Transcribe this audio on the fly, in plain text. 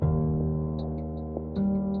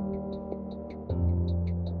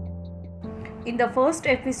In the first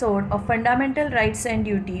episode of Fundamental Rights and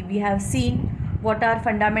Duty, we have seen what are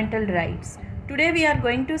fundamental rights. Today we are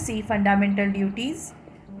going to see fundamental duties.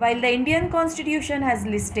 While the Indian Constitution has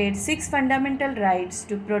listed 6 fundamental rights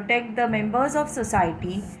to protect the members of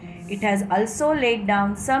society, it has also laid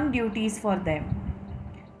down some duties for them.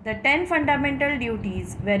 The 10 fundamental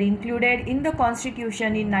duties were included in the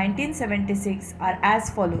Constitution in 1976 are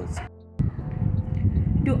as follows: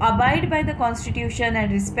 to abide by the Constitution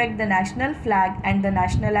and respect the national flag and the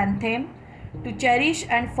national anthem, to cherish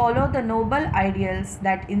and follow the noble ideals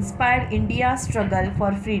that inspired India's struggle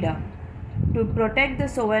for freedom, to protect the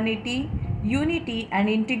sovereignty, unity and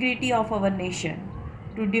integrity of our nation,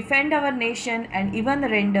 to defend our nation and even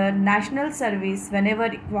render national service whenever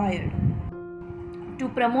required, to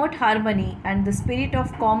promote harmony and the spirit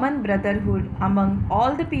of common brotherhood among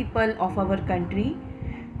all the people of our country,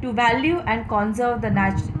 to value and conserve the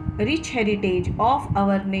rich heritage of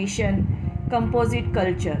our nation composite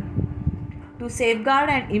culture, to safeguard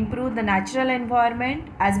and improve the natural environment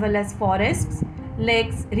as well as forests,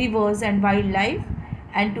 lakes, rivers and wildlife,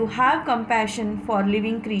 and to have compassion for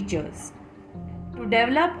living creatures, to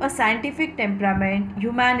develop a scientific temperament,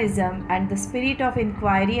 humanism and the spirit of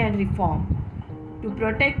inquiry and reform, to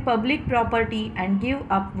protect public property and give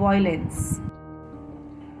up violence,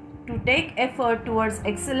 to take effort towards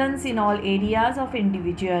excellence in all areas of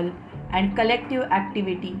individual and collective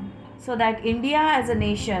activity so that India as a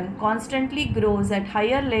nation constantly grows at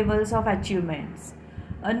higher levels of achievements.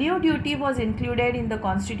 A new duty was included in the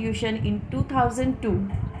Constitution in 2002.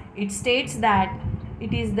 It states that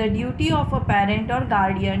it is the duty of a parent or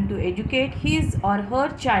guardian to educate his or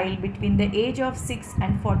her child between the age of 6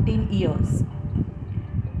 and 14 years.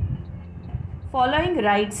 Following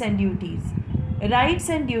rights and duties. Rights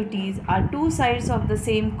and duties are two sides of the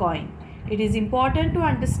same coin. It is important to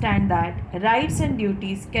understand that rights and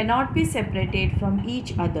duties cannot be separated from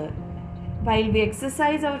each other. While we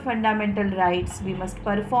exercise our fundamental rights, we must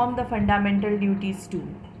perform the fundamental duties too.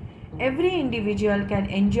 Every individual can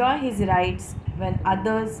enjoy his rights when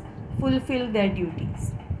others fulfill their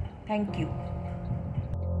duties. Thank you.